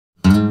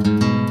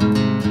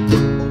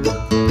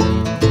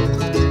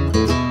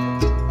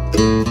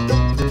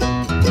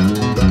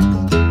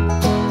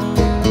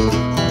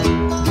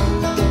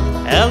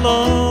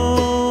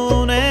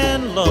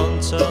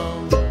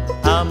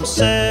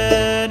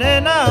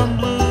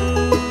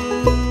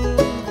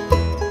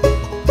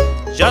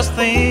just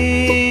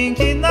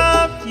thinking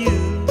of you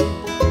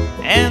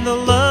and the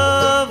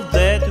love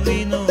that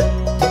we knew.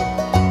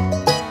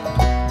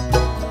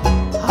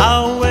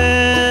 How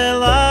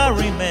well I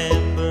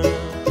remember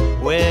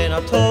when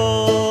I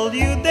told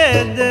you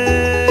that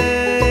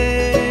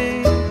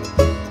day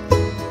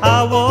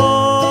I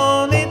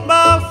wanted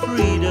my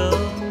freedom,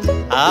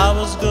 I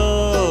was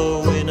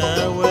going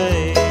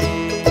away.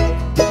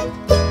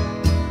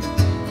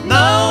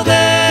 Now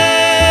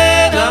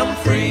that I'm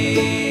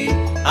free,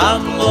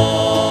 I'm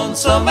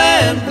lonesome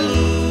and blue.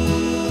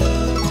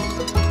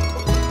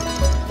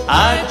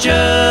 I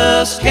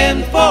just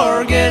can't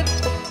forget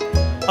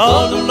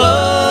all the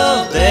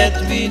love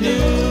that we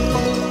knew.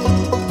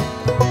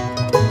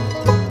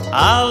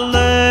 I'll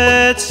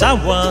let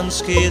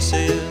someone's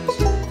kisses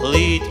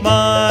lead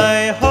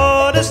my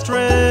heart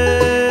astray.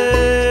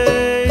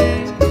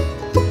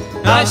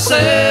 I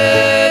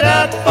said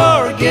I'd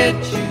forget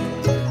you,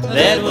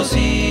 that was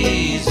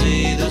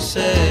easy to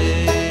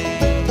say.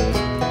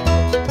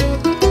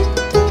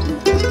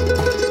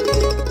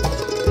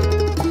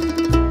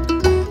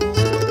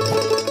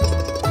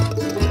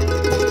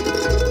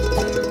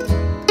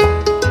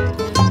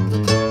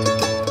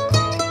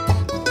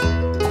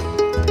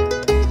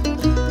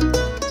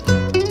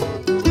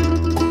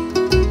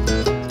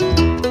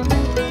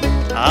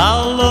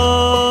 I'll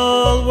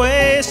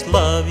always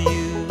love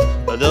you,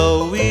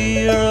 though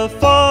we're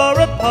far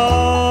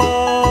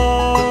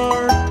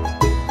apart.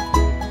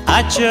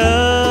 I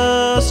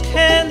just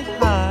can't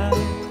hide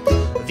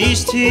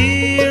these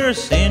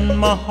tears in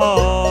my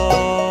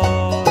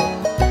heart.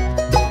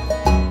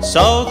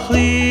 So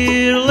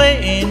clearly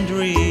in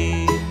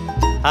dream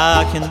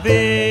I can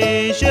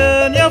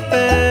vision your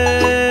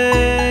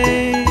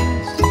face.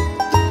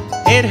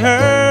 It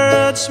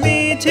hurts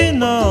me to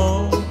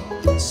know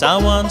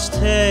someone's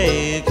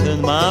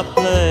taken my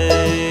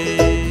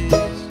place.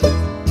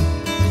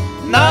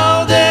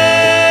 Now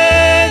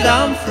that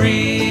I'm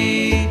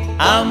free,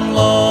 I'm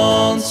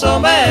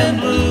lonesome and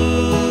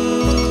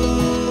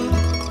blue.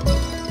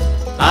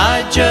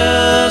 I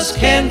just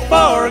can't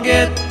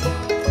forget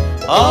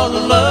all the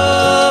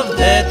love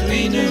that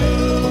we knew.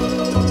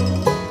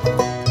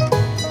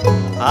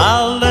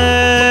 I'll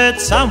let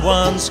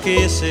someone's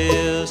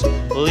kisses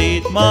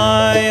lead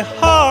my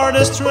heart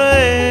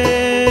astray.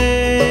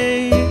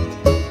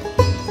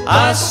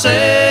 I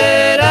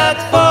said I'd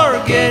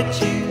forget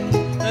you,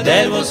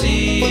 that was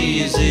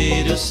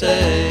easy to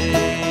say.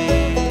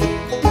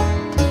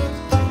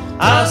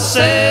 I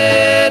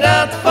said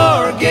I'd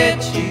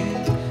forget you,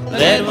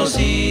 that was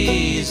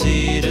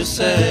easy to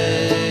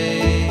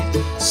say.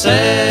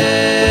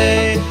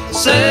 Say